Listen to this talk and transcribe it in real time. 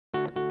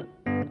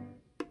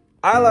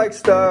I like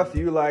stuff,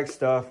 you like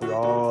stuff, we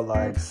all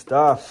like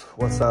stuff.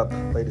 What's up,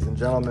 ladies and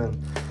gentlemen?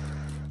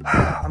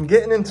 I'm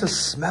getting into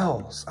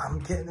smells. I'm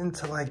getting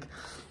into like,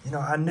 you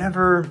know,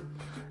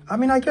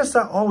 I guess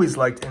I always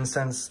liked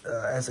incense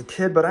as a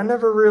kid, but I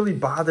never really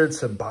bothered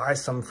to buy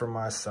some for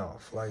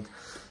myself. Like,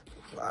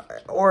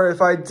 or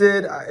if I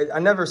did, I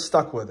never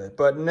stuck with it.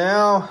 But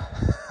now,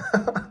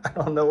 I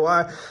don't know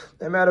why,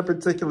 I'm at a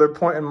particular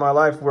point in my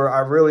life where I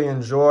really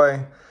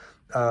enjoy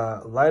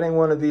lighting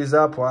one of these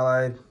up while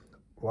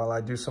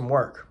I do some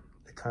work.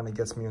 It kind of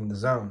gets me in the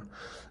zone.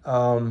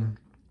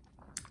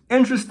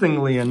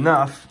 Interestingly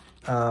enough,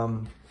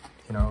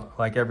 you know,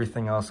 like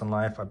everything else in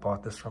life, I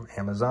bought this from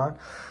Amazon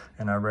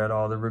and I read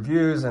all the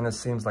reviews, and it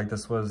seems like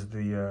this was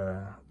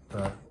the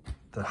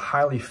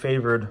highly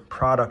favored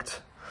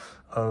product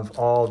of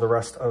all the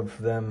rest of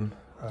them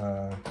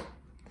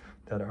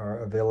that are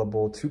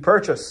available to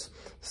purchase.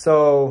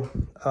 So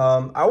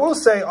I will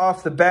say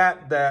off the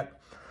bat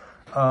that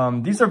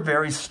these are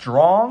very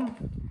strong.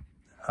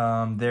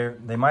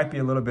 They might be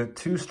a little bit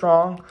too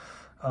strong,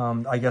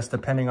 I guess,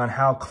 depending on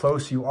how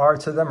close you are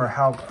to them or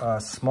how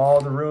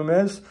small the room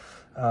is.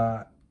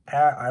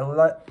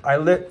 I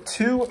lit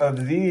two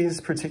of these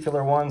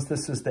particular ones.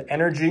 This is the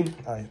Energy.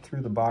 I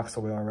threw the box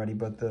away already,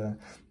 but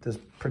this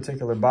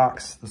particular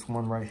box, this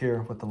one right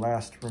here with the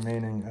last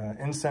remaining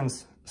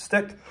incense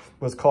stick,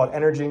 was called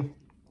Energy.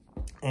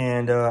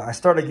 And I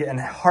started getting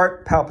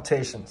heart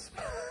palpitations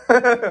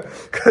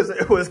because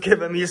it was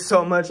giving me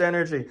so much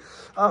energy.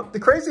 The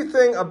crazy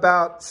thing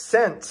about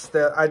scents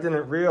that I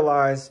didn't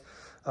realize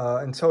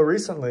until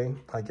recently,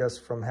 I guess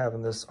from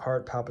having this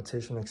heart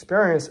palpitation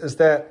experience, is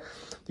that,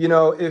 you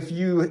know, if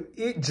you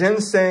eat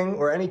ginseng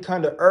or any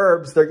kind of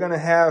herbs, they're going to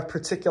have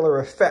particular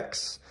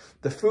effects.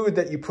 The food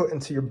that you put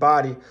into your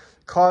body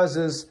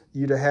causes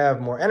you to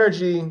have more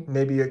energy.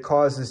 Maybe it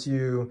causes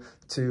you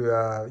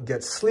to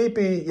get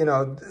sleepy. You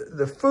know,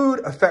 the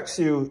food affects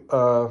you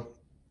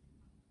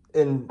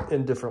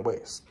in different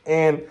ways.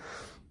 And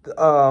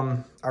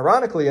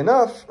ironically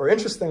enough, or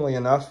interestingly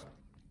enough,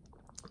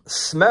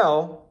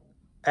 smell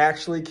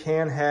actually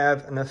can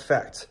have an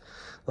effect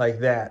like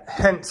that.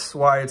 Hence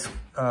why it's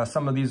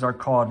some of these are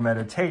called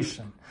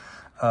meditation,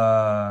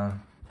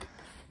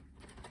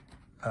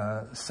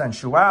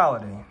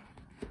 sensuality,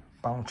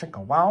 bow chicka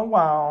wow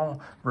wow,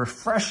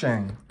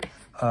 refreshing,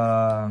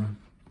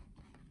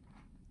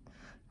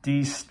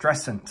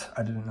 de-stressant.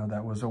 I didn't know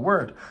that was a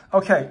word.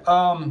 Okay,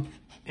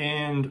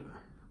 and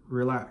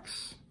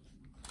relax,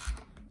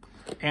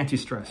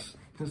 anti-stress.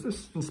 Is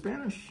this in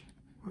Spanish?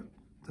 What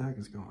the heck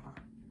is going on?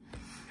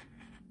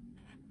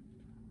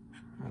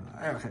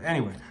 Okay,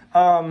 anyway,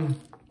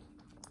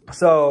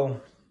 so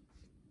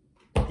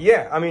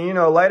yeah, I mean, you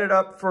know, light it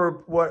up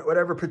for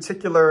whatever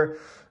particular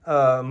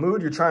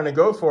mood you're trying to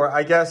go for.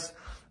 I guess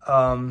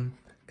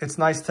it's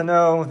nice to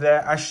know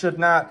that I should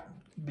not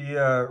be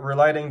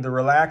relighting the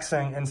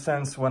relaxing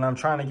incense when I'm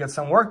trying to get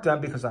some work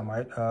done, because I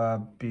might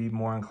be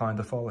more inclined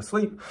to fall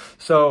asleep.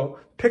 So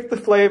pick the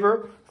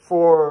flavor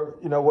for,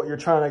 you know, what you're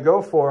trying to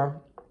go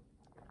for.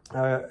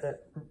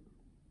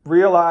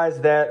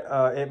 Realize that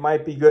it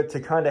might be good to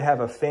kind of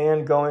have a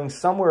fan going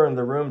somewhere in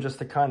the room just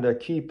to kind of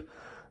keep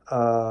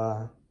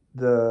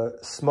the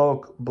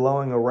smoke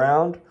blowing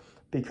around,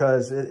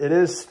 because it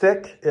is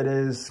thick, it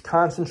is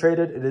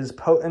concentrated, it is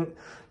potent.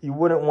 You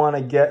wouldn't want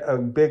to get a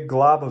big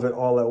glob of it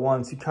all at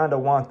once. You kind of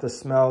want the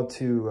smell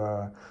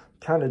to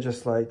kind of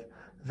just like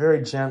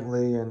very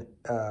gently and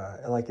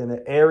like in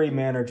an airy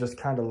manner, just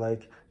kind of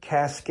like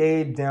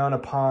cascade down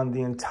upon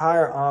the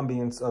entire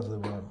ambience of the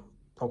room.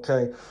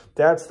 Okay,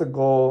 that's the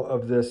goal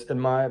of this, in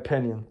my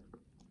opinion.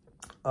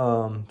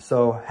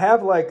 So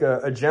have like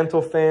a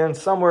gentle fan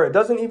somewhere. It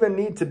doesn't even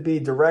need to be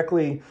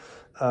directly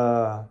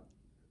on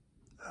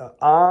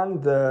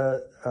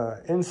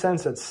the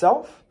incense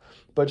itself,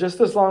 but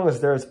just as long as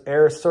there's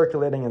air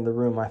circulating in the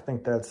room, I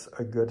think that's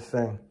a good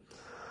thing.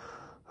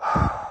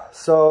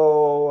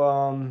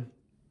 So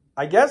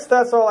I guess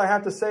that's all I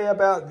have to say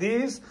about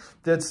these.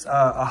 That's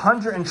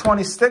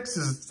 120 sticks.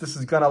 This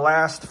is going to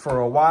last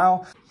for a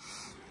while.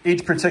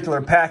 Each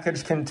particular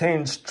package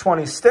contains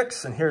 20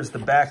 sticks, and here's the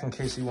back in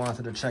case you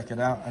wanted to check it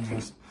out. I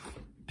just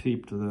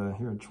peeped here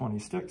are 20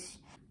 sticks.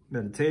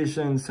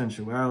 Meditation,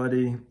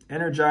 sensuality,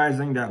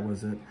 energizing, that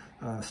was it.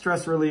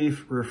 Stress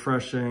relief,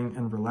 refreshing,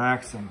 and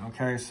relaxing.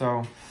 Okay,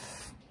 so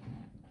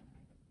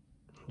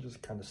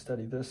just kind of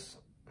study this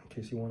in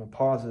case you want to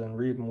pause it and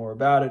read more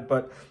about it.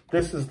 But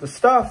this is the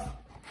stuff.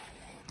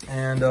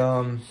 And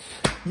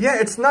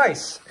yeah, it's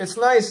nice. It's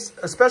nice,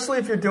 especially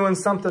if you're doing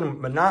something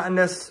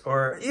monotonous,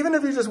 or even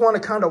if you just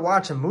want to kind of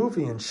watch a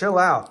movie and chill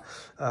out,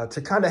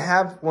 to kind of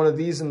have one of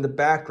these in the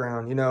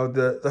background. You know,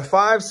 the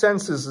five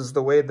senses is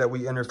the way that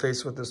we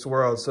interface with this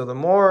world. So the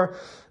more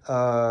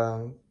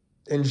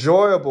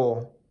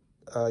enjoyable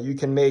you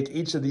can make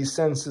each of these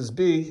senses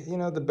be, you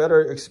know, the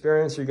better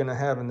experience you're going to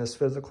have in this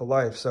physical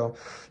life. So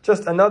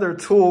just another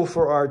tool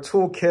for our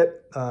toolkit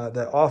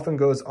that often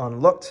goes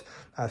unlooked.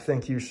 I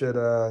think you should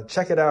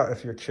check it out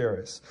if you're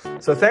curious.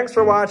 So thanks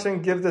for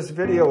watching. Give this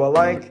video a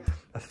like,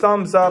 a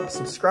thumbs up,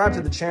 subscribe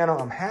to the channel.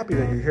 I'm happy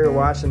that you're here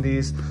watching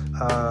these.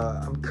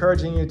 I'm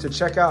encouraging you to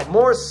check out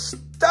more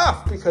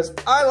stuff because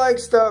I like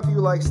stuff, you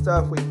like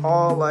stuff, we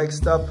all like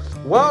stuff.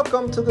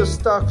 Welcome to the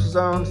Stuff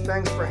Zone.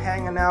 Thanks for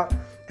hanging out,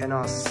 and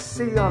I'll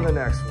see you on the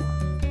next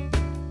one.